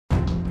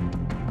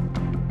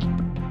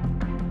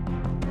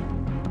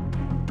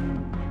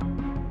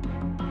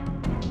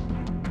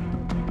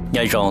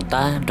nhờ rồng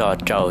ta đò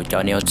trầu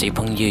cho neo chỉ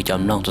phong dư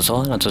chấm nông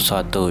số là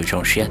số từ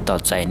rồng xía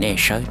tọt dài nè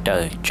sới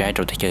đời trái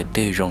đầu thì chờ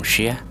từ rồng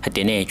xía hay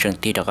tiền nè trường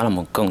ti đó là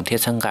một công thiết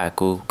sang cả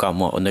của cả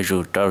một nơi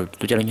rủ trầu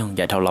tôi cho nó nhung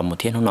giải thầu lòng một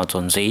thiên không nọ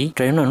trốn dí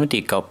rồi nó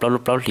thì cầu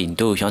lúc liền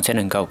tu trong xe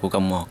đường cầu của cả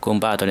một cùng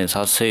ba tuần đến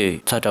sáu sư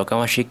sau đó các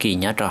bác sĩ kỳ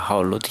nhá trò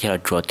hậu lúc thì là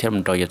chuột thiết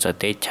một rồi giờ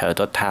tết chờ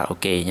tôi thả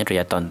ok nhá rồi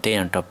giờ tuần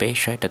tiền trò bé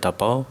sới đời tao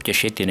bố cho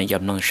xí tiền nó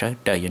dập nông sới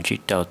đời dân chỉ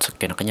đầu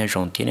cái nó cái nhá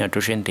rồng tiền là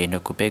tôi xuyên tiền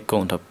được của bé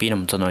cùng thọ pi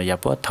nằm trong nó dập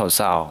bớt thầu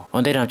sao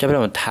ông đây làm cho bé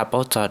một thả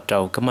bớt cho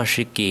đầu các bác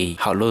sĩ kỳ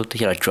hậu lúc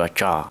thì là chuột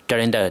trò cho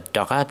nên đời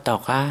trò cá tàu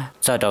cá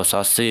sau đầu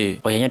sáu sư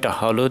bây giờ nhá trò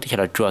hậu lúc thì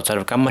là chuột sau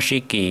đầu các bác sĩ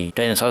kỳ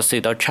cho nên sáu sư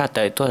đó cha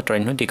tới tôi rồi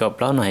nó thì cầu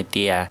lâu này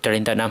tiệt cho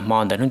nên đời năm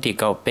mòn đời nó thì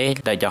cầu bé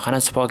đời cho khán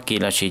giả kỳ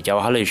là chỉ cho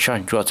họ lựa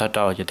chọn chuột sau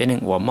đầu cho tới nên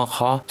uổng mất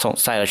khó sống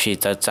sai là chỉ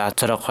giờ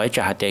sau đó khỏi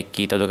trả hạt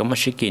kỳ từ các bác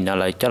sĩ kỳ nó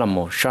lại cho là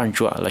một chọn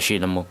chuột là chỉ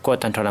là một cô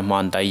tan thọ làm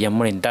mòn tại giờ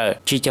mới tới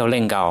chỉ cho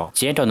lên gạo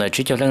chỉ trong đời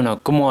chỉ cho lên nó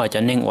cũng mua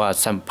cho nên và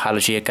sản phẩm là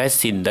chỉ cái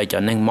xin đời cho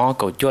nên mỏ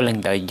cầu chuột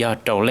lên đời do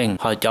trâu lên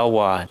họ cho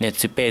và nên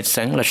sự bê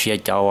sáng là chỉ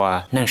cho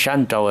và nên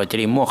sản trâu cho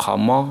đi mua khó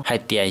mỏ hay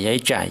tiền giấy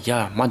trả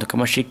do món từ các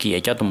bác sĩ kỳ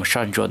cho tụi một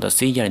chọn chuột đó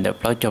xí giờ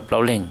được bao cho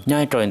bao lên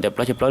nhai rồi được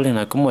bao cho bao lên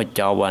là cũng một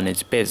cho và nên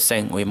sự bê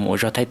sáng vì mua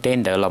cho thấy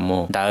tên đời là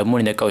một đời mua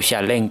để cầu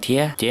xả lên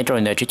thế chỉ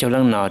rồi đời chỉ cho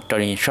lên nó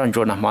rồi chọn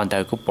chuột là món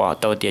đời cũng bỏ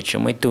tàu tiền chỉ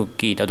mấy tu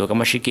kỳ tàu các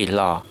bác sĩ kỳ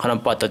lò họ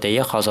làm bỏ tàu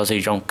tiền họ sử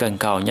dụng cần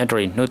cầu nhai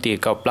rồi nút tiền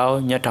cầu bao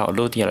nhai thảo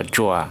lưu tiền là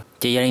chùa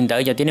chỉ gia đình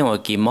tới cho tiếng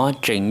một kỳ mót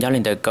trình gia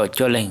đình tới cầu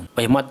cho lên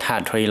bởi mót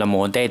hạt thì là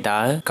một tê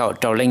tới cầu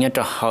trầu lên nhớ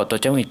trầu họ tổ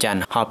chức người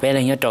chăn họ bé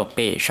lên nhớ trầu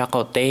bể sắc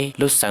cầu tê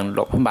lúc sáng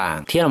lột phong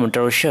bảng thiết là một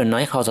trầu sườn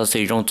nói họ sẽ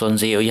sử dụng tuần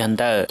gì ở dân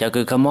tới cho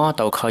cứ khăm mót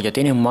tàu họ cho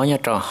tiếng mót nhớ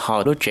trầu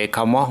họ lúc trẻ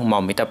khăm mót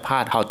mỏng bị tập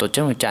hạt họ tổ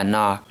chức người chăn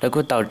nọแล้ว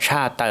ก็tàu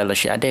cha tới là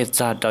sẽ để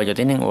ra tàu cho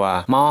tiếng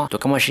hòa mót tụi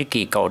các sĩ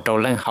kỳ cầu trầu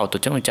lên họ tổ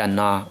chức người chăn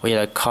nọ bây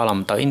giờ họ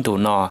làm tàu in tụ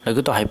nọแล้ว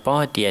ก็tàu hay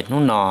bỏ tiền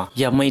nút nọ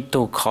giờ mấy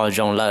tụ họ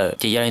rong lợ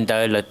chỉ gia đình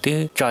tới là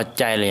tứ cho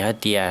chạy lại hết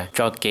tiền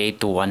cho cái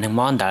tủ ăn hàng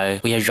món đời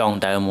bây giờ rong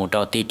đời một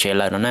đầu tiên chế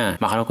lại đó nè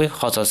mà họ quyết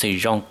họ sẽ sử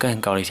dụng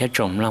kênh cầu để thiết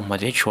trồng lòng mà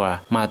thiết chùa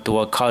mà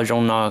tủ kho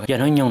rong nó giờ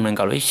nó nhung nên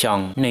cầu lấy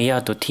xong này giờ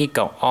tủ thiết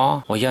cầu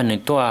ó bây giờ này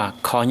tủ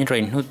kho như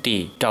rồi nút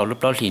tỉ đầu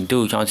lúc đó liền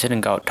tu cho sẽ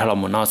nên cầu thay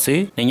lòng một nó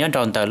xứ này nhớ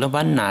tròn đời lúc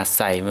bán nà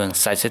xài vâng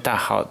xài sẽ ta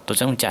họ tủ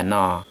trong trả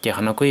nọ giờ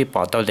họ nó quyết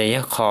bỏ tàu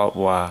để kho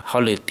và họ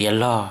lừa tiền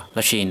lo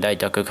là chuyện đây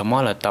cho cứ khăm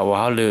món là tàu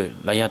họ lừa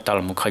là giờ tàu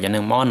là một kho cho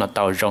nên món là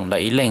tàu rong là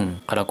ý lên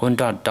họ là quân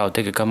tàu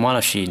tới cái khăm món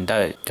là chuyện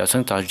đây cho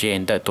sáng tàu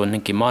riêng tại tuần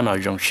nên món nó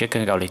rong sẽ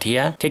cần gạo lý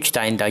thía thế chỉ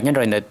tại đại nhân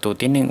rồi là tụ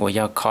tiến nên ở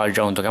giờ kho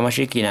rong tụ các bác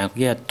sĩ kỳ nào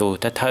cũng giờ tụ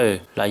ta thơ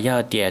là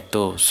giờ tiền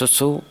tụ xuất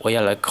số ở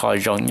giờ là kho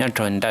rong nhân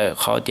rồi là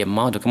kho tiền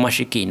máu tụ các bác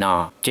sĩ kỳ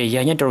nào chỉ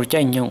giờ nhân rồi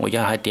chạy nhưng ở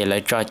giờ hai tiền là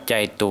cho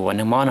chạy tụ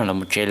anh món là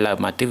một chế là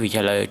mà tiêu vì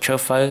là chớ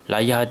phơi là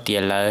giờ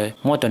tiền là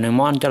mua tụ anh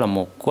món cho là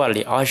một quả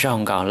lý ở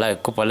rong gạo là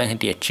cũng phải lên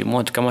tiền chỉ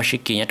mua tụ các bác sĩ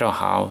kỳ nhất rồi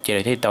hảo chỉ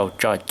là thấy tàu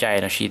cho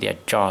chạy là chỉ tiền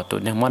cho tụ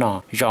anh món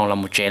nào rong là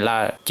một chế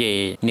là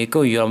chỉ nếu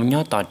có yêu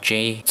nhớ tàu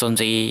chế xong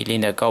gì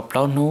lên là câu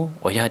plau nú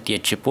ở giờ tiền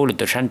chỉ bù được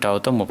sản trâu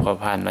tôi một phần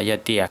phần là giờ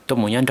tiền tôi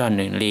muốn nhận ra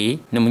nửa lý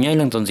nếu muốn nhận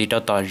lần tuần gì đó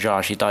tỏ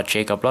rõ thì tỏ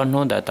chế gặp lo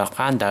nó đã tỏ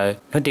khán đời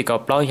nó thì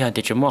gặp lo giờ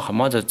thì chỉ mua không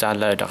mua được trả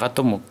lời đó các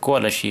tôi một cô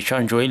là chỉ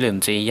chọn rối lượng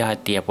gì giờ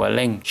tiền bỏ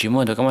lên chỉ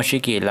mua được cái món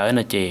kỳ lớn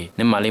là chỉ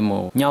nên mà lấy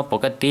một nhau bộ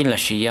cái tin là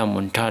chỉ giờ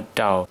muốn cho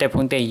trâuแต่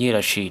phương tây như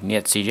là chỉ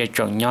nhiệt chỉ cho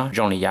trồng nhau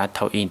rong là giá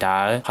thầu in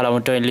đã họ là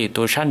một chơi lì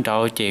tôi sản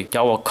trâu chỉ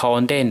cho một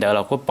con tên đó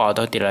là có bỏ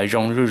đó thì là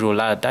rong rú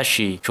là đã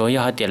chỉ rồi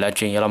giờ tiền là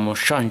chuyện là một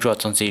sản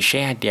ruột tuần gì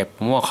sẽ tiền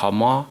mua không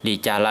mua lì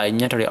trả lại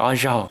nhớ rồi ở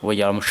rau bây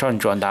giờ một sản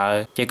ruột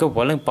đã chỉ có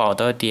bỏ lên bỏ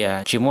đó thì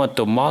chỉ mua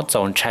tụ mót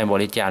trồng trái bỏ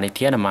đi trả đi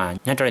thiết mà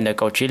nhớ rồi này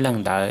câu chỉ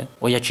lần đó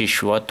bây giờ chỉ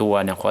sửa tụ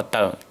này khó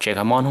tự chỉ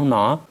có món không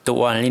nó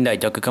tụ lên đây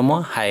cho cái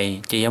món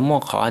hay chỉ mua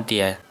khó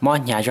thì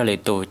món nhà cho lại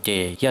tụ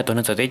chỉ giờ tụ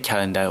nó sẽ tới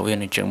chờ đó bây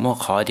giờ chỉ mua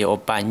khó thì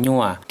oppa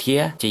nhua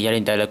thiết chỉ giờ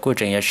lên đây là cuối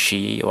trường giờ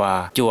xí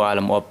và chùa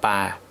là một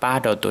oppa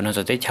đầu tụ nó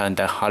sẽ tới chờ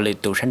đó họ lại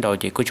tụ sản đầu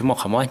chỉ cứ chỉ mua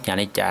khó món nhà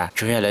đi trả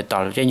chủ yếu là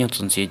tỏ cho những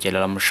tuần gì chỉ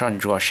là một sản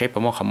ruột xếp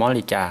mua khó món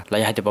đi trả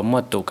lại hai thì bỏ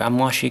mua tụ cá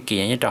món xí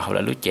kia như trò họ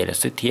là lúc chỉ là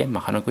sức thiết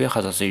mà họ nói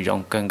họ sẽ sử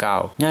dụng cân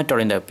gạo nhớ trò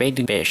lên đời bé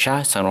đừng bể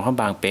sát sản phẩm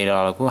bằng bể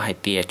là cũng hay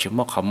tiền chỉ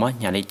một không mất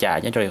nhà đi trả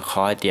nhớ rồi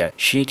khó tiền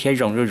xí thiết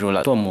dùng rồi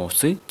là tua một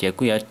xứ chỉ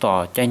cứ ở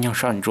tòa cho nhau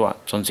sản ruộng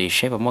chuẩn gì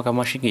xếp vào một cái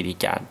món xí gì đi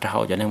trả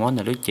họ cho nên món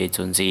là lúc chỉ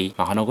chuẩn gì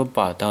mà họ nói cũng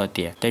bỏ tờ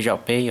tiền để rồi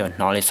bé rồi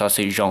nó lại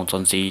sử dụng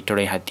chuẩn gì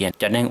rồi hay tiền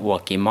cho nên của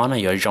cái món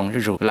này rồi dùng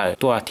rồi là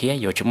tua thiết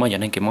rồi chỉ muốn cho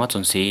nên cái món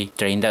chuẩn gì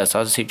cho nên đời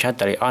sau sử dụng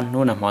tới ăn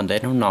luôn là món đấy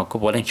nó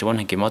cũng bỏ lên chỉ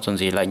muốn cái món chuẩn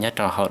gì lại nhớ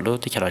trò họ lúc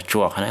thì là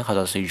chuột hay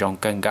họ sử dụng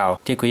cân gạo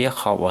thì cứ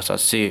họ bỏ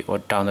sử ở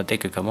trong nó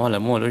cái món là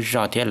mua lúc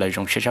rõ thì là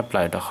dùng sẽ chấp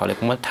lại đó họ lại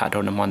cũng mất thả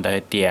đâu là món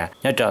đấy tiền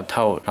nhớ trò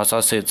thầu nó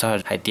sau sử cho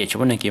hay tiền chỉ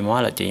muốn cái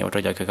món là chỉ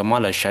rồi cho cái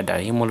món là sẽ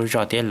đấy mua lúc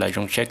rõ thì là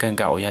dùng sẽ cân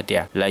gạo ya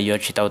tiền là do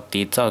chỉ tao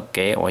tí cho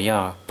cái ở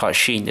ya phật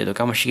sinh để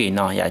cái món gì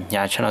nó ya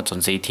nhà cho nó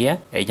chuẩn gì thế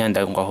ấy nhân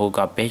đời cũng có hồ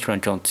gặp bé trong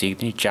trong gì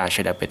thì trả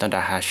sẽ là bé tao đã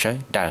hạ sới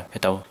đời cái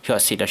tao hiểu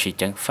gì đó chỉ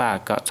chẳng pha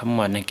có xong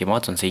mà nên cái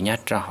món chuẩn gì nhá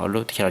cho họ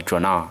lúc thì là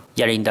chuẩn nó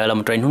gia đình đời là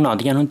một chuyện nào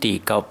thì nhau tí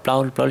cầu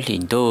bao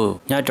liền tu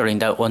nhau gia đình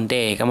đời ổn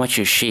định cái mà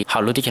chịu sĩ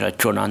họ lúc thì là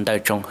chuẩn ăn đời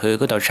trong hư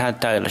của tàu xa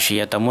đời là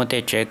sĩ tàu mua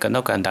tê chế cần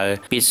đâu cần đời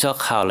bị sốc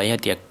họ lấy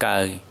tiệc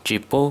cờ chỉ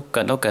bố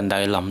cần đâu cần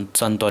đời làm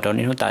dân tuổi đó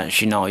nên nó tại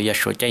sĩ nói giờ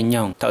số chạy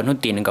nhau tàu nó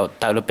tiền cầu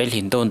tàu lúc bé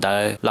liền tu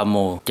đời làm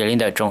mù gia đình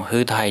đời trong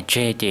hư thay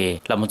chế thì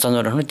làm một dân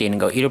tuổi đó nó tiền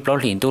cầu ít lúc đó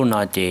liền tu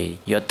nó thì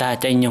giờ ta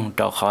chạy nhau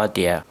cho họ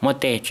tiệc mua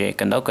tê chế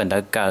cần đâu cần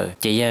đời cờ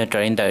chỉ giờ gia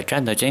đình đời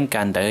tranh đời trên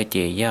cần đời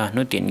thì giờ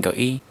nó tiền cầu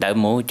ít đời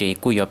mù thì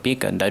cú giờ biết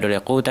cần đời đồ là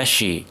cú ta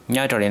sĩ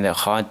nhau gia đình đời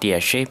họ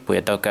tiệc xếp bữa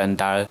tàu cần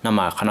đời nằm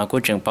mà khả năng cú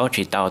trường bảo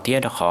chỉ tàu tiết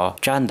đó họ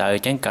tranh đời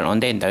trên cần ổn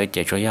định đời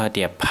chỉ cho giờ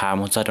tiệc phá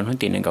một gia đình nó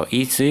tiền cầu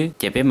ít xứ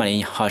chỉ biết mà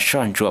họ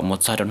soạn ruộng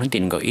một gia đình nó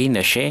tiền cầu ít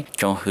nữa sẽ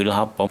trong hư là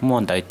họ bỏ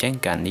món đời trên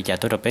cần đi trả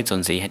tôi được biết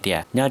dọn gì hết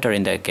tiệt nhau gia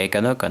đình đời kể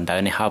cả nó cần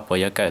đời này họ bỏ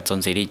giờ cái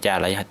dọn gì đi trả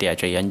lại hết tiệt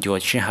cho dân chùa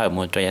chỉ hơi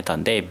một trời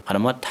tận đêm họ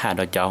mất thà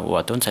đồ cho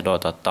và tuân sẽ đồ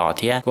ต่อ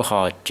thiết của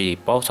họ chỉ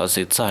bảo sự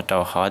sự cho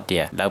cho họ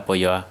tiệtแล้วbỏ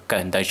giờ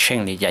cần đời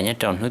trên đi trả nhất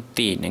trong nó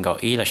tiền nên cầu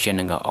ít là xuyên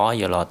nên cầu ó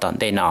giờ lo tận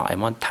đêm nọ em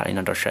mất thà nên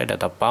nó sẽ được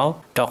tập báo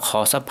cho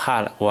họ sắp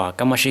hạ và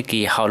các món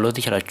gì họ lúc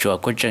thì là chùa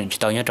của trường chỉ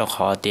tao nhớ cho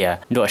họ tiệt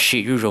đồ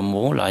sĩ rồi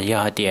muốn là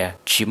giờ tiệt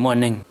chỉ món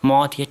nên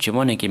món thiết chỉ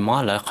món nên cái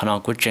món là khả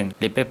năng của trường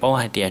để bé bảo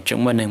hai tiệt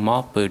chúng món nên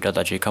món bự đó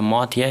chỉ có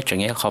món thiết chẳng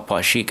nhẽ họ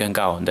bỏ sĩ cần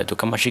cầu để tụi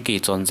các món gì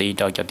dọn gì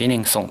đó cho tiếng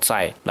nên sòng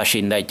sai là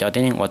xin để cho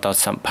tiếng nênว่าต่อ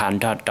สัมพันธ์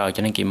đó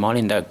cho nên cái món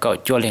nên được gọi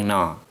chua liền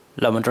nọ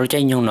là một trong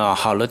những nhung nọ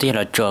họ lúc thì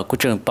là chùa của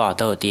trường bỏ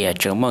đầu tiệt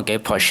trường một cái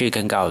phò sư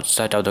cần cầu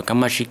sau đầu tụi các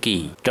món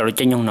gì rồi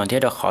trong nhung nọ thiết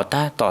được họ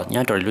ta tỏ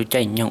nhớ rồi lúc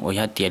trong nhung ở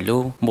nhà tiệt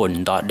lu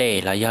buồn đó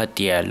để là nhà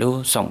tiệt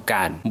lu sòng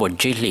cản buồn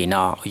chi lì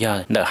nọ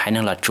giờ đợi hai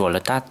năng là chùa là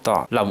ta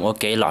tỏ lòng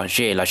ok lọ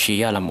dễ là xí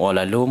làm ô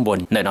là lu buồn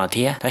đợi nọ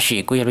thiết ta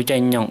xí của lúc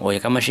trong nhung ở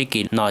các món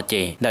gì nọ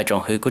chỉ đợi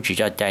trong hư của chỉ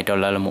cho chạy đó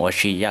là một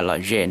xí là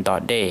dễ đó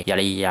để giờ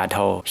đi giờ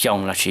thâu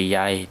xong là xí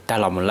dài ta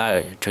làm một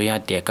lời cho nhà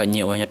tiệt có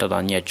nhiều nhà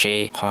tao nhà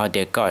chế họ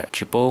tiệt có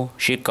chỉ bố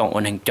xí công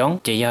ôn hành chống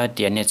chỉ giờ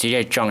tiệt này chỉ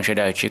trong sẽ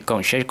đợi chỉ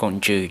công sẽ công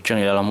trừ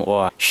trong là làm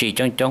ô xí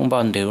trong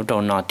bọn điều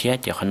đầu nọ thiết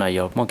chỉ khả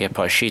năng một cái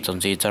phò sư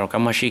tổng gì cho các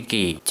món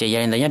gì chỉ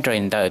giờ này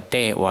trong đời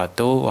tệ và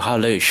tu và họ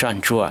lời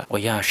soạn chùa và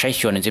giờ sai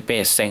chuẩn là chỉ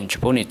bé sinh chỉ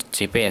bố này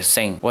chỉ bé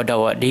sinh và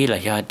đầu đi là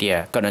giờ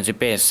tiệt còn là chỉ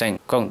bé sinh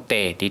công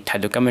tệ thì thay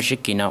đổi các món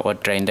gì nào và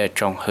trong đời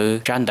trong hư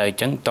trong đời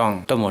chẳng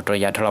toàn tôi một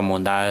rồi giờ thằng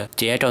một đời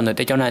chỉ trong đời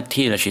tệ trong này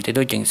thì là chỉ tệ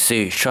tôi chính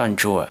sự soạn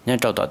chùa nhưng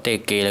trong đó tệ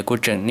kể là của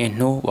trường nên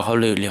nu và họ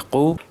lời liệt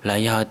cũ là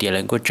giờ tiệt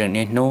là của trường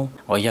nên nu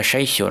và giờ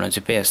sai chuẩn là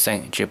chỉ bé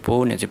sinh chỉ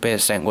bố này chỉ bé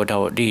sinh và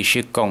đầu đi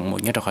sư công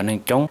một nhất là khả năng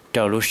chống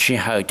đầu lúc sư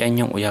hở tranh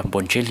nhung và giờ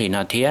bốn chiếc lì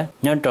nào thiết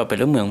nhất đầuไป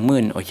lúcเมือง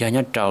มื่นvà giờ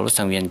nhất đầu lúc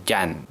สังเวียน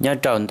จันทร์nhất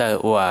đầu tới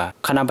ว่า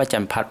คณะประจ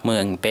ำพัดเมื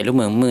องไปlúcเ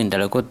มืองมื่นแต่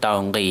ละก็ตอ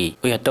งกี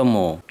ว่าตัวห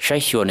มู่ใช้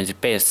ส่วนในจะ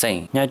เป็นสิ่ง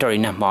nhất đầu đi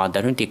nằm mòแต่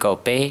รุ่นที่เก่า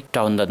เป๊ะ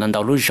đầuนั้น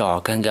đầu lúcจอ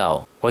กันเก่า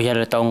ว่าจ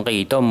ะต้องกี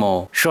ตัวหมู่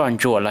ส่วน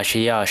จั่วละเ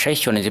ชียใช้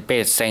ส่วนในจะเป็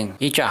นสิ่ง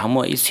อีจ่าห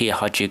มู่อีเสียเข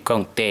าจีก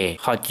งเตะ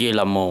เขาจี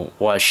ละหมู่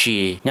ว่าชี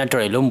nhất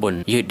đầuลุ่มบุญ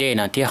ยืดเด่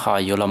นที่เขา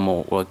อยู่ละหมู่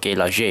ว่าเก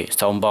ล้าเจ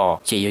สมบ่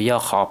จีอยู่ยอ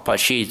เขาพอ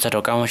ชีจะถู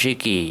กการชี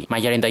กีมา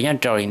อย่างเดียวnhất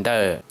đầuเตอ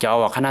จะ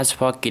ว่าคณะเฉ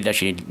พาะกิจละ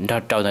ชี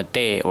đầuนั้นเต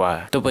ะว่า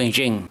ตัวเป็นจ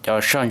ริงจะ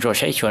ส่วนจั่วใ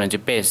ช้ส่วนในจะ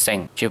เป็นสิ่ง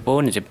จีบุ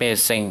ญจะเป็น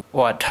สิ่ง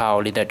ว่าเท่า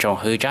ลิดจง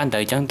หือจันเต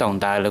ยจังตอง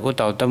ตายแล้วก็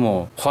ตัวหมู่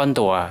คน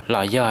ตัวหล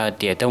ายยอเ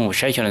ดียตัวหมู่ใ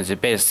ช้ส่วนในจะ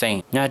เป็นสิ่ง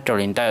nhất đầu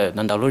เตอ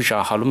นั้นเรารู้จั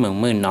กเขาลุ่มเมือง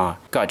มื่นนอ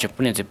ก็จะเป็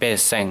นจะเป็น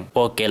สิ่งโอ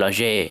เคละเ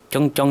จ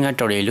จงnhất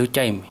đầuเลยรู้ใจ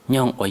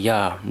ย่องว่าอย่า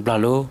บลา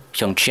ลู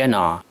ส่งเชียน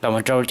อเรามา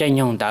เราใจ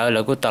ย่องตาแ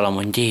ล้วก็ตัวเรา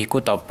มันจีก็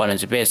ตัวเป็น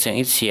จะเป็นสิ่ง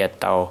อีเสีย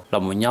ตัวเรา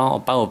มันย่อ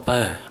เป้าเป้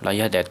อเราอ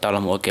ย่าแต่ตัวเรา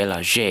โอเคละ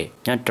เจ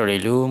nhất đầuเลย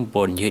รู้บ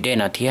นยืดเด่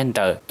นเทียนเต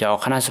อจะ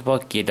คณะเฉพาะ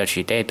กิจ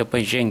ชีเตตัวเป็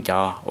นจริงจะ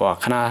ว่า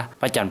คณะ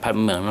ประจันพัด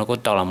เมืองแล้วก็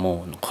ตัวเราหมู่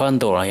คน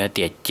ตัวเราอย่าเ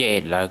ตียเจ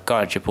แล้วก็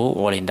จะพูด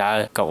ว่าลินดา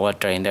กับว่า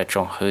เทรนเดอร์จ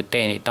งหือเ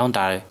ต้ต้องต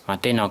ายมา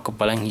เต้นเราก็เ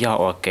ป็นย่อ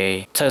โอเค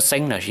เธอสิ่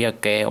งเราเชื่อ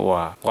แก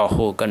ว่า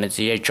หูกันจ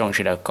ะtrong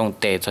sự công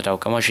tệ cho đầu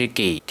các món sĩ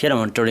kỳ thế là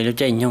một trong những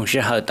cái nhung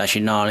sẽ hơi tại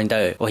sinh nọ lên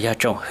tới và gia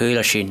trong hư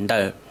là sinh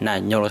tới là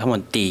nhiều thông một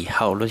tỷ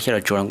hậu lúc khi là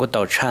chùa của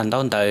tàu tràn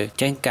đón tới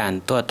trên cản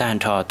tua tan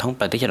thọ thông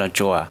bạch tới là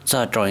chùa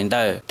giờ rồi lên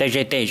tới tây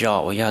dây tây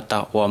rõ và gia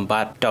tàu hoàn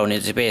bát đầu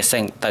này sẽ bị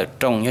sinh tới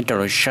trong những trò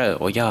sở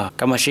và gia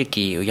các món sĩ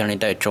kỳ và gia lên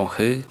tới trong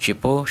hư chỉ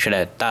bố sẽ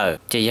là tới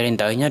chỉ gia lên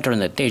tới những trò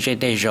này tây dây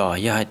tây rõ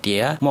gia hai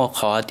tía một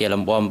khó tía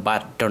làm hoàn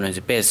bát đầu này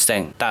sẽ bị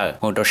sinh tới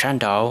một trò sáng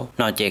đầu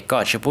nó chỉ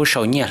có chỉ bố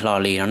sâu nhẹ lò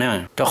lì nó nè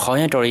trò khó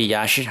những trò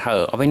giá sẽ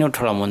hở ở bên nút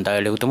thọ một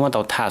đời lưu tụi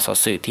tàu thả sở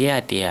sự thì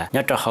hai tía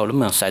nhất trò hậu lúc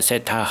mình sẽ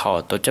thả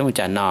họ tổ chức một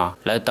trận nọ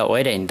lỡ tàu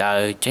ấy đến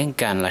đời trên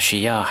cản là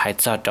xí hai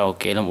giờ trâu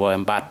kế làm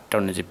hoàn bát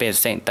trong này sẽ bị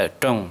sinh tới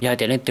trong gia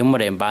tía lên tiếng một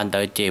đêm ban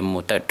tới chỉ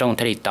một tới trong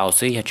thế thì tàu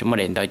xí hay chúng một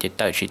đêm tới chỉ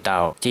tới xí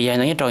tàu chỉ gia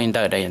nói trong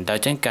đời đây tới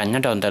trên cản nhất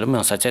đầu tới lúc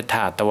mình sẽ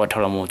thả tàu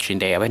thọ một chuyện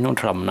để ở bên nút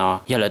thọ nọ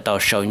giờ là tàu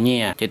sâu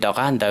nhẹ chỉ tàu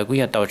ăn tới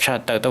cũng tàu sát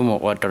tới tàu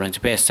một trong này sẽ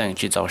bị sinh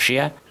chỉ tàu xí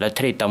là thế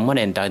thì tàu một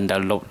đêm tới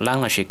lục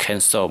lăng là sẽ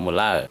cancel một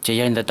lần chỉ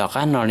gia tàu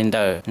ăn nọ lên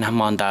tới nằm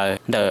mòn tới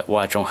đờiว่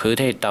าจงหื้อ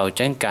ที่เตาเ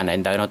จ้งการใน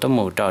เดินเราต้องห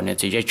มู่จอเนี่ย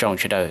จะยังจง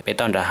เฉยไป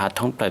ตอนเราหา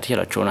ท้องปลาที่เ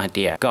ราจูนให้เ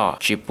ดียก็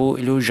จีบู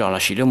รู้จอเรา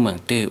สิรู้เมือง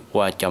ตื้อ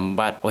ว่าจำ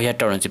บัดว่าจะ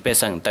จงจะเป็น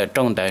สั่งแต่ตร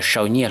งแต่เช้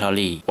าเนี่ยเรา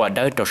ลีว่าไ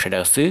ด้ตัวเฉย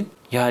ซื้อ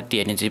ยาเตี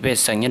ยนจีเป็น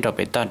สังยันเราไป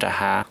ต้อนจะ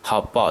หาเขา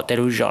ปอแต่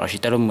รู้จอสิ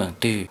แต่รู้เมือง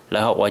ตื้อแล้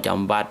วเขาว่าจ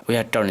ำบัดวิญญ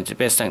าณเราจีเ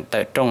ป็นสังเตอ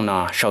ตรงนอ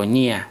เสาเ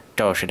นี่ย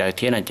เราsẽ đợi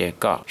thiên là chỉ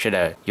có sẽ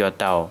đợi do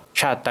tàu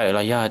cha tới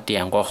là do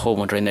tiền qua khu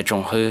một rồiในจ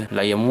งฮือ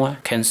làยมัว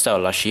cancel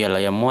làเสียlà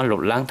ยมัวหลุ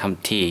ดล้างท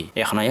ำที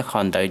อีกขณะอีกค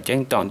นtới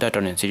chính tổng tới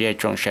trong này sẽ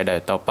trong sẽ đợi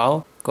tàu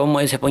báo có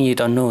mấy sẽ bao nhiêu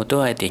tàu nô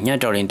tôi hay tiền nhớ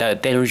trong này tới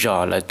tê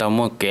rò là tàu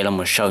mua kể là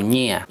một sầu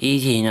nhẹ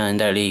ý thì là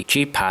đời đi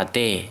chỉ phá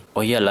tê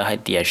bây giờ là hai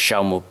tiền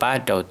sau một ba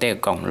đầu tê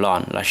còn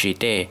lòn là gì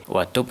tê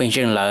và tôi bên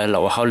trên là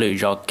lẩu hao lười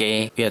rò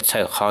kê việc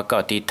sợ khó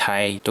có tí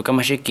thay tôi có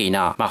mấy sự kỳ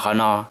nào mà khó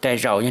nó tê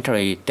rò nhớ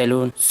rồi tê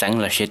luôn sáng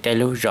là sẽ tê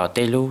luôn rò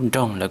tê luôn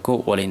trong là cô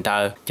của lên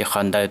tờ chỉ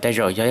còn tới tê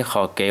rò giấy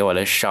khó kê và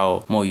là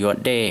sau một yuan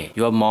đê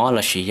yuan mó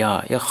là gì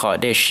giờ yuan khó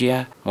đê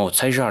xia một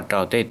sai rò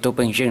đầu tê tôi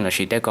bên trên là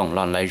gì tê còn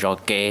lòn lại rò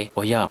kê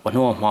bây giờ vẫn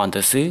hoàn hoàn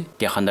từ xứ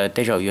chỉ còn tới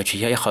tê rò yuan chỉ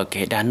giấy khó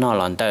kê đan nó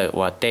lòn tờ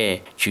và tê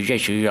chỉ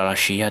rò là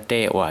gì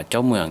tê và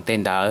cháu mượn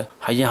tên tờ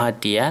hay giờ hai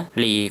tía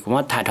lì cũng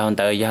mất thải thon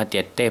tới giờ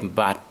tía tên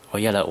bát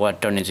bây giờ là và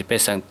trong này chỉ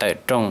biết sang tới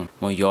trong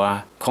một yuan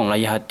không là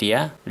giờ tía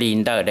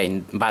liền tới để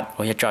bắt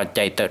bây giờ trò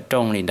chạy tới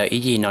trong liền tới ý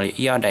gì nó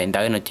giờ để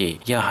tới nó chỉ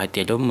giờ hai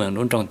tía đúng mượn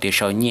đúng trong tía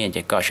sâu nhẹ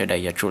chỉ có sẽ để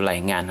giờ trụ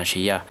lại ngàn là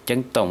gì giờ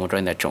chứng tổng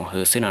rồi là trồng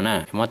hư xí nào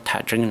nè mất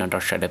thải trứng nó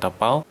sẽ để tập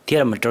báo thì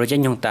là một trò chơi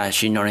nhung ta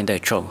xin nó lên tới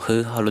trồng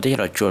hư họ lúc đấy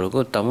là chùa lúc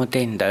tổng một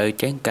tên tới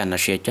chứng cần là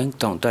sẽ chứng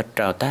tổng tôi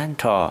trào tan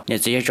trò nhà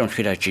chỉ trong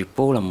khi là chỉ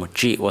bố là một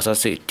chị và sao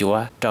sự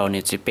chúa trào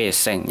này chỉ bề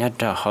sành nhá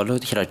trào họ lúc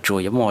đấy là chùa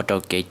giống một trào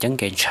kế chứng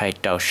kế chạy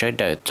trào sẽ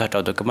đợi cho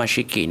trào tôi có mấy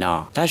sự kỳ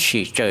nào ta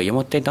chỉ chờ giống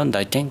một tên đó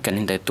tới chứng cần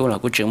lên tôi là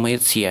cô trưởng mấy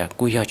xìa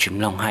cô giờ chìm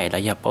lòng hay là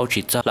giờ bảo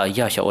chỉ cho là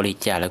giờ sẽ ổn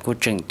trả là cô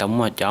trưởng tống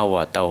mà cho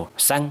vào tàu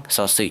xăng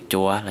sau sự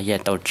chúa là giờ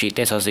tàu chỉ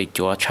để sau sự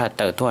chúa cha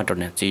tàu tôi trong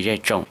này chỉ để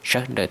trồng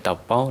sát đợi tàu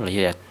bảo là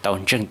giờ tàu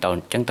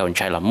chân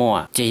chạy là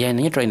mua chỉ giờ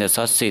nhất rồi là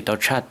sau sự tàu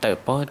cha tàu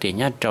bảo thì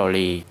nhất rồi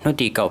lì nó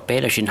đi cầu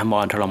bé là xin tham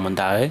quan thằng mình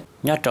tới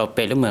nhất rồi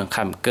bé lúc mình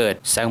khámเกิด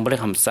sang bữa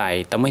khám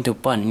sai tàu mấy thứ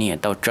bận nè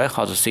tàu trái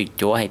họ sự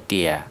chúa hay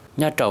tiề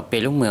nhất rồi bé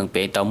lúc mình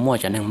bé tàu mua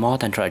cho nên mò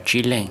thành rồi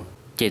chỉ lên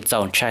chỉ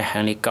dòng trai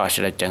hàng lý cỏ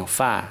sẽ là chẳng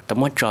pha tao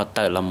muốn cho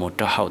tờ là một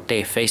trò hậu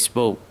tê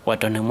Facebook và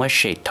trong những mới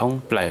sẽ thông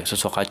lời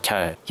số khó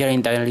chờ gia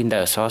đình tới linh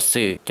đời xóa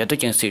sự cho tôi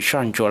chẳng sự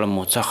son chùa là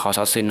một số khó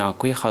xóa sự nào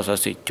quý khó xóa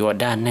sự chùa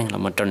đa năng là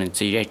một trong những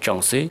gì để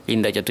trồng xứ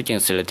linh đời cho tôi chẳng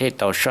sự là thế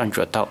tàu son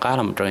chùa tàu cá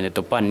là một trong những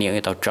tàu bao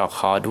nhiêu tàu trò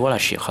khó đúa là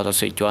sự khó xóa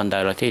sự chùa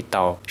đời là thế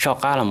tàu sao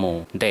cá là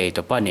một để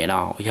tàu bao nhiêu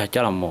nào giờ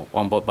cho là một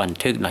quan bộ bản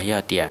thức là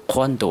giờ tiền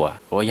khoan tuổi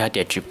và giờ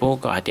tiền chỉ bố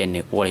có tiền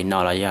nữa và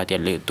nào là giờ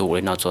tiền lựa tụ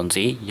để nào chuẩn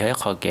gì giờ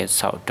khó kết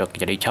sầu trực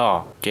cho đi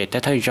cho chỉ ta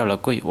thấy cho là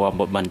quý và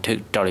một bản thức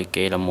cho đi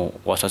kế là một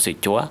và xóa sự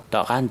chúa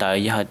tàu cá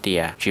đời giờ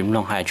tiền chìm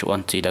lòng hai chủ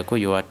anh chỉ đã có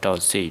yêu đầu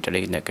sĩ cho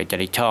đi này cái cho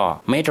đi cho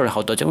mấy rồi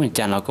họ tổ chức mình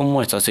chàng là cũng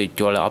muốn sự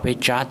chúa là ở bên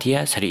trái thì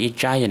sẽ đi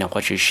trái như nào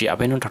có sự sĩ ở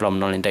bên nút lòng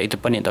nó lên đây tụi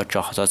bên đó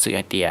cho họ sự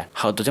hay tiệt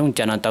họ tổ chức mình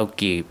chàng là tàu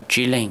kỳ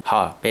chỉ lên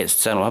họ bên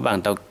sang là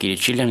bằng tàu kỳ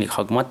chỉ lên thì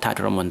họ cũng mất thải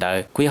rồi mình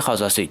đây quý họ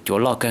sự chúa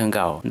lo cơn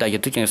gạo đây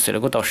tổ chức sự là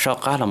có tàu sọ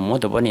cá là muốn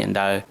tụi bên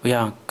đây bây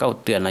giờ câu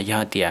tiền là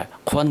do tiệt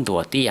khoan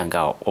đùa tí dạng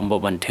gạo bộ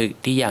bình thường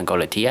tí dạng gạo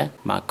là tiệt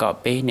mà có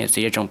bên này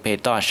sẽ trong bên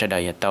to sẽ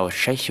đợi tàu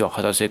sẽ sửa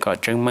họ sẽ có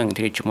chứng minh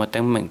thì chúng ta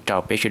tính mình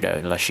trao bên sẽ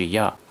đợi là gì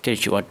đó thì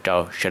chúng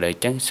ta sẽ đợi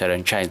chứng sẽ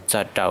đợi trai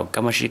ra trao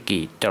các món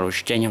kỳ trao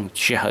sẽ nhung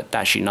sẽ hợp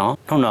ta sẽ nó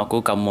nó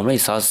cũng cầm một lấy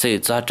sáu sự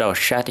ra trao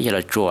sẽ thì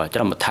là chùa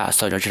cho một thả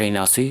sau đó cho nên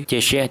nào xứ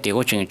chỉ sẽ thì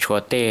có chuyện chùa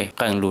tê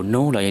càng lùn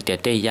nô là để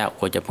tê ya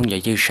của chụp phong giờ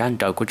dư sáng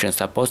trao của chuyện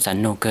sắp bớt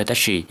sản nô cơ ta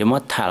sĩ nhưng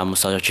mất thả là một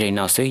sau đó cho nên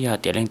nào xứ ya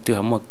để lên từ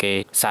hầm một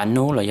cái sản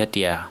nô là ya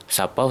để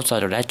sắp bớt sau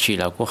đó đã chỉ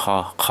là của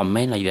họ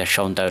comment là để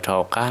xong tờ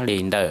thọ cá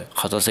liền tờ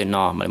họ sẽ xin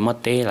nó mà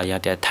mất tê là ya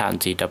để tham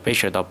gì đặc biệt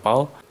sẽ đọc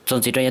báo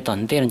trong chỉ đây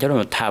toàn tên cho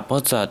nó thả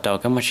bớt giờ tàu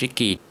các món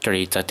kỳ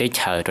rồi giờ tết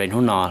chờ rồi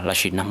nó nọ là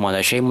chỉ nằm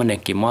ngoài xem mình để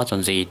kiếm mót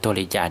trong gì tôi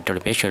lấy trả rồi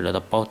biết rồi là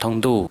bao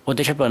thông đủ ôn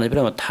tết sắp tới bây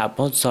giờ thả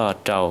bớt giờ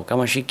tàu các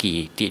món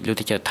kỳ thì lưu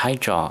thì chờ thái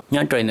trò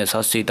nhớ rồi là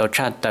sau khi tàu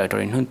tra tờ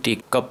rồi nó thì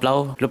cọp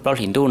lâu lúc lâu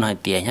hiện đủ này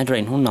tiền nhớ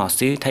rồi nó nọ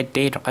xứ thay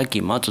tết rồi cái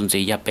kiếm mót trong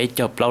gì giờ bé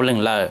cho lâu lên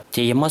lờ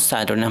chỉ mót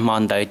xài rồi nằm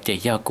mòn tới chỉ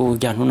giờ cô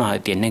giờ nó nọ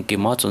tiền nên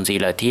kiếm mót trong gì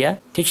là thế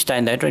thì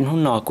tại đấy rồi nó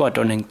nọ qua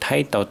rồi nên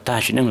thấy tàu ta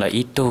chỉ nên là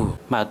ít tu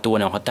mà tu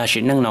nào họ ta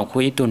chỉ nên nào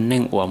khuấy tu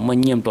nên mới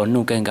nhiễm tổn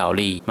nung cơn gạo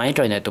lì máy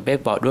rồi này tụi bé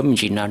bỏ đuôi mình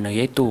chỉ nào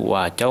nơi tu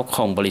và cháu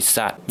không bồi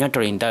sạt nhớ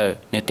rồi tờ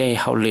nếu tê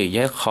hậu lì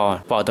với kho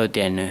bỏ tôi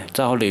tiền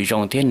cho hậu lì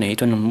rong thiên này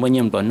tôi mới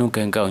nhiễm tổn nung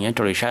cơn gạo nhớ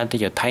rồi sao thì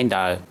giờ thay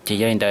đời chỉ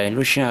giờ tờ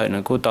lúc sau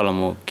nó cũng tao là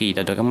một kỳ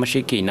tao cái mất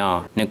kỳ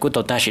nọ nếu cũng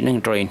tao ta sẽ nên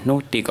rồi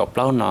nút tì cọp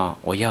lâu nọ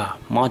ôi giờ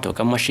mót tụi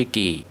cái mất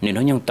kỳ nếu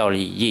nó nhung tao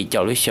lì gì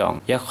cháu lúc xong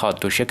với kho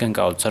tụi sẽ cơn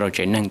gạo sau rồi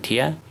trở nên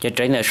thía giờ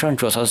trở nên son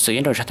chuột sau xứ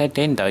rồi sẽ thay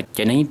tên đời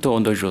trở nên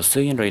tôi tôi rồi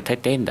xứ rồi thay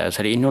tên đời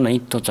sau đó nó này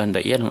tôi dần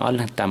đời yên ở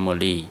lần tầm một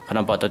lì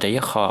bỏ tôi thấy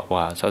khó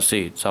và sau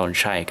sự dọn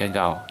sạch cái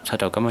gạo sau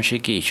đó các món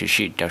kỳ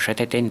sự đều sẽ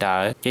thay tên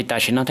đó chỉ ta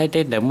chỉ nói thay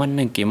tên để mình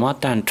nên kiếm mót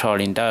tan trò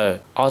lên đó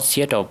ở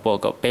xía đầu bộ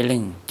của bê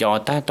linh cho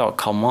ta tạo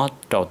không mót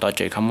đầu tạo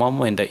chỉ không mót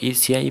mình để ít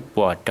xía ít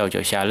bộ đầu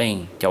cho xa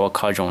lên cho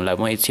khó dùng lại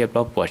mấy xía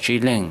bao bộ chỉ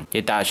lên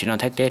chỉ ta chỉ nói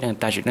thay tên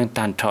ta chỉ nên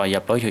tan trò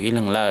dập lối hiểu ý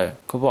lần lờ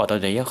có bỏ tôi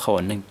thấy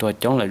khó nên tôi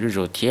chống lại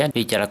rủi thiết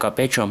vì chỉ là có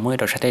bé trò mới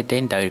đầu sẽ thay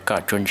tên để cả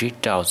chuẩn chỉ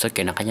đầu sẽ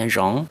kể là cái nhân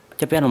giống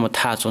จะเป็นmột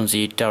thàส่วน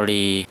gì đầu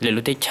lì lì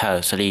lúc tết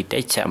chờ xử lý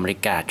tết chờ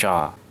America cho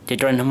chỉ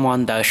trong năm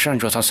mòn tới sang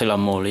cho sang là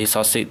một lý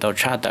do sự tổ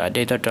chức tại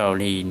đây đầu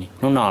lì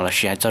lúc nào là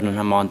sẽ cho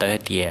năm mòn tới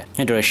tiệt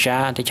nhưng rồi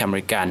xa tết chờ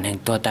America nên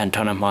tôi tan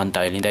cho năm mòn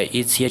tới lên đây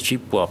ít xíu chỉ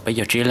buộc bây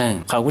giờ chỉ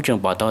lầnเขาcũng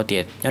chừng bỏ to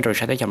tiệt nhưng rồi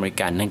xa tết chờ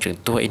America nên chừng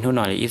tôi lúc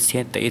nào là ít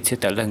xíu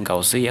tới lần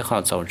cầu xí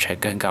họ giàu chạy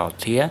cơn cầu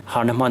thiệt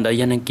họ năm mòn tới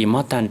dân nên kiếm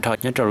mót tan thôi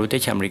nhưng rồi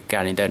tết chờ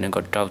America lên đây nên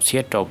có trâu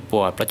xíu trâu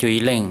buộc bắt chú ý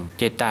lên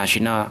chỉ ta chỉ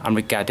nó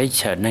America tết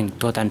chờ nên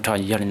tôi tan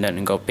thôi giờ lên đây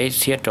nên có bé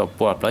xíu trâu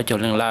buộc bắt chú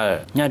lên là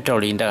nhưng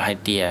rồi lên đây hay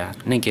tiệt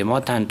nên kiếm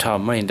mót tan thôi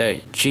mới lên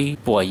đây chỉ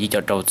buộc gì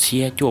cho trâu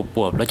xíu chú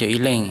buộc bắt chú ý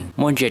lên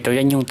muốn chỉ trâu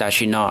dân nhung ta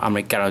chỉ nó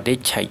America tết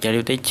chạy giờ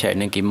lưu tết chờ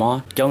nên kiếm mót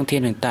trong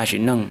thiên nên ta chỉ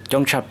nâng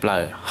trong sập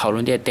lại họ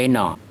luôn tết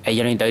nó ai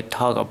giờ lên tới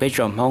thọ có biết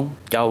rồi không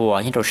cho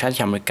vợ những đồ sát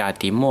chăm cả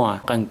tí mua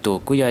cần tụ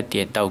cứ giờ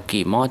tiền tàu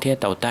kỳ mò thế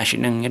tàu ta sẽ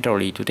nâng những đồ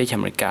lì tụ tới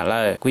chăm cả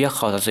là cứ giờ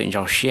khó thực hiện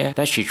trong xe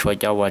ta chỉ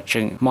cho vợ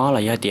chừng mò là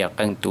giờ tiền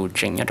cần tụ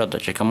chừng những đồ tự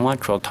chỉ có mò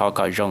cho thọ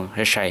cả rồng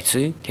hay xài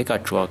xứ thế cả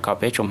chùa có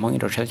biết trong những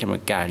đồ sát chăm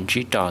cả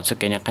chỉ trò sự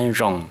kiện cái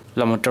rồng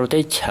là một trâu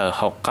tới chờ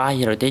học cái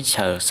giờ tới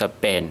chờ sập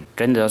bền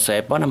trên đó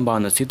sẽ bắt năm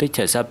bọn là xứ tới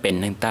chờ sập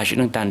bền nên ta sẽ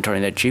nâng tàn rồi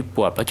là chỉ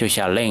buộc bắt cho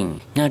xả lên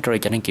nhớ rồi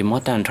cho nên kỳ mò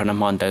tàn rồi năm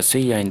bọn tới xứ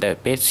giờ tới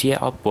biết xía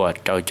ốp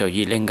buộc rồi cho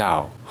gì lên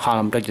gạo họ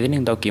làm cho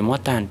nên tàu kiếm mót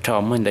tàn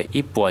trò mình để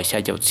ít buổi xa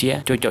dầu xía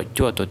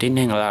chua tổ tiên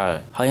nên là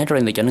họ nhớ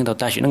rồi để cho nên tàu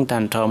ta sẽ nâng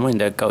tàn trò mình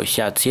để cầu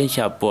xa xía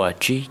xa buổi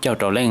trí cho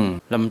trò lên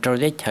làm trò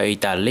để thời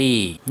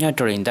Italy nhớ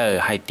rồi để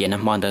hai tiền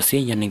năm mòn để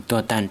xía cho nên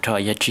tàu tàn trò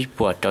giờ trí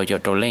buổi cho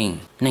trò lên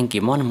nên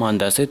kiếm mót mòn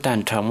để xứ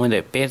tàn trò mình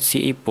để bé xí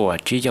ít buổi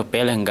trí cho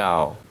bé lên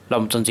gạo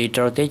lòng tuần gì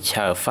trò để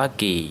chờ phát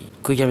kỳ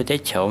cứ giờ để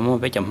chờ mà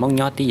bé chậm mong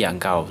nhớ tí dạng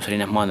gạo rồi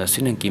năm mòn để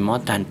xứ nên kiếm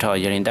mót tàn trò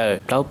giờ nên để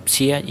lâu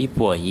xía ít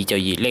buổi gì cho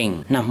gì lên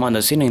năm mòn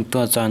để xứ nên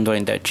tua chọn rồi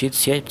để trí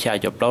xía cha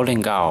cho lâu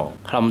lên gạo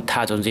lòng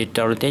thà tuần gì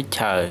trò để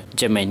chờ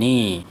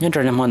Germany nhớ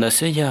rồi năm mòn để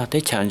xứ giờ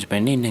để chờ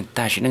Germany nên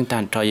ta sẽ nên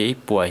tàn trò ít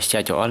buổi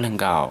cha cho lên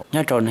gạo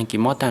nhớ rồi nên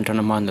kiếm mót tàn trò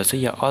năm mòn để xứ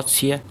giờ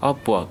Austria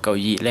buổi cầu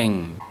gì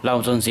lên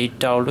lòng tuần gì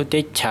trò lúc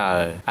để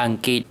chờ Anh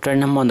Kỳ rồi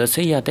năm mòn để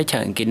xứ giờ để chờ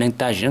Anh Kỳ nên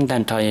ta sẽ nên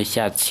tàn trò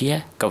xa xía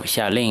cầu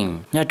xa lên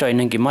nhớ rồi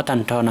nên kiếm mót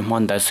tàn trò năm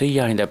mòn để xứ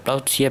giờ nên để lâu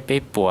xía bé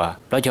bùa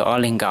lâu cho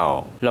lên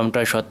gạo lòng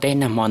trời số tên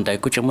năm mòn để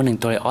cũng chúng mình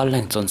tôi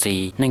lên tuần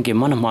gì nên kiếm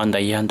mót năm mòn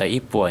để giờ để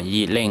ít bùa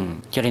gì lên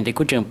cho nên để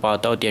cũng chừng bỏ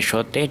tàu tiền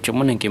số tên chúng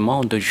mình kiếm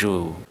mót tôi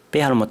rủ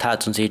bây giờ một thằng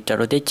tuần gì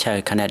cho tới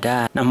chờ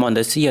Canada năm mòn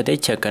để xí giờ tới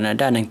chờ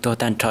Canada nên tôi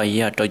tan trời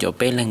giờ tôi cho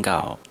bé lên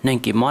gạo nên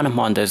kiếm mót năm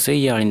mòn để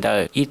xí giờ nên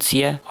để ít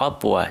xía ốp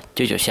bùa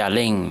cho xa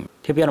lên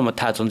thì bây giờ một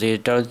thằng tuần gì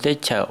cho tới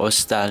chờ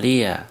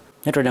Australia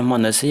nhớ rồi năm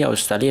mòn để xí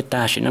Australia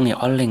ta sẽ năng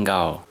lượng lên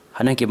gạo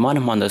hắn đang kiếm món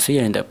năm món đó xí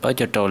lên để bao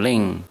cho trâu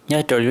linh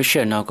nhớ trâu lúc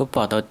xưa nó cũng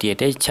bỏ tàu tiền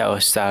để chào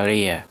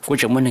Australia cũng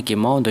chúng mình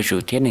kiếm món để rủ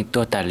thiên nên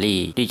tua tà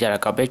lì đi ra là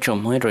có bé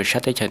trồng mới rồi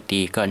sát tới chợ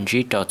tì còn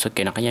chỉ trâu sự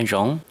kiện là cái nhân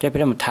giống cho biết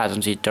là một thà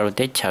trong gì trâu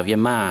để chào Việt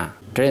Nam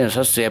trên là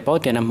số xe bao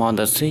tiền năm món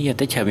đó xí giờ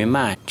tới chào Việt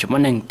Nam chúng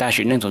mình nên ta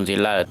chỉ nên trong gì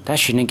là ta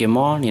chỉ nên kiếm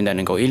món nên là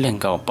nên có ý lên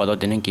cầu bỏ tàu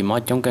tiền nên kiếm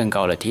món trong cơn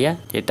cầu là thế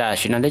thì ta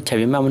chỉ nên để chào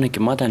Việt Nam mình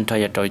kiếm món thành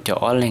thôi giờ trâu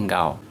cho lên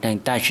cầu nên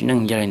ta chỉ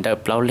nên giờ lên tới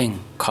bao lên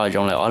khỏi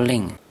dùng lại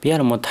lên bây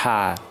giờ một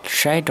thà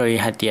sai rồi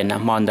hai tiền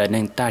năm món đời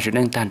nên ta chỉ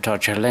nên tàn trò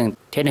trở lên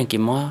thế nên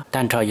kiếm món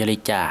tàn trò giờ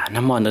lịch trả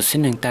năm món đời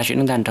xin nên ta chỉ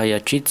nên tàn trò giờ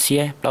chít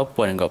xía bao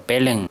buồn của bé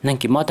lên nên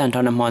kiếm món tàn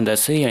trò năm món đời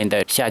xí hiện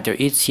đời xa cho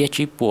ít xía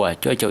chít bùa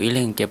cho ít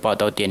lên để bỏ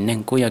tàu tiền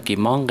nên cũng giờ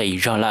kiếm món gầy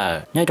rõ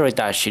là nhớ rồi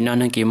ta chỉ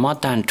nên kiếm món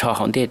tàn trò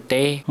không thể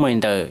té mỗi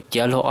đời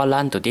giờ lô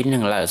Iran tụi tin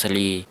nên là xử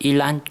lý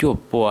Iran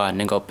chụp bùa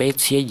nên có bé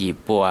xía gì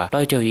bùa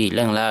bao cho gì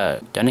lên là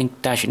cho nên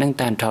ta chỉ nên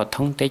tàn trò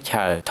thông tế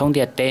chờ thông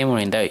địa té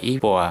mỗi đời ít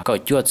bùa có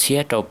chuột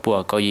xía trâu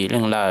bùa có gì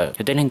lên là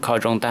cho đến khó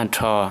trong tan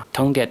trò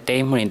thông địa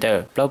tế mình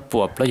được lâu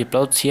bùa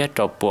lâu xía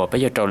trâu bùa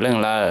bây giờ trâu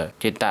lên là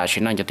chỉ ta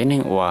chỉ nói cho đến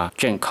hiện hòa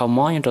chuyện không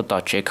mó nhưng trâu tỏ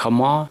chuyện không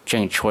mó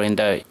chuyện chua lên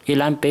đời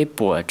Iran bé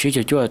bùa chỉ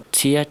cho chuột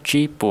xía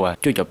chỉ bùa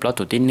chú cho lâu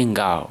tụi tin lên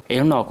gạo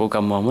yếu nó cũng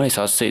cầm mồm mới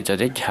sợ sự cho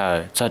đến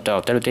chờ sau đó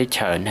tới tới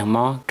chờ nâng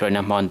mó rồi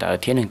nằm mòn ở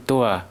thiên nâng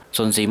tua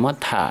xuân gì mất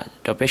thả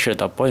rồi bé sửa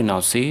tập bôi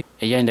nó xí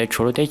giờ để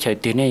chú tới chơi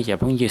tiền này giờ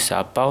vẫn như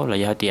sao bao là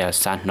giờ tiền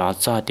sản nó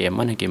cho tiền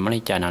mất cái mất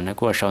trả nào nó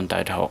cũng xong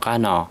tại thầu cá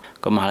nó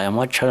còn mà lại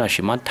mất chơi là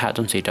chỉ mất thả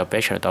xuân gì rồi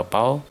bé sửa tập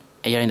bao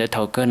giờ để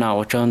thầu cơ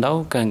nào trong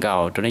đấu cơn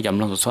gạo rồi nó dầm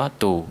lông xóa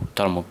tù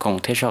toàn một công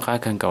thế so cá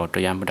cơn gạo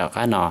rồi dầm đặt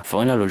cá nó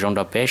vẫn là lùi trong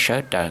đó bé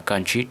sửa đã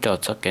cần chỉ cho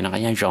cái nó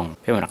cái nhân rồng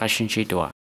bé mà nó cái sinh chi đùa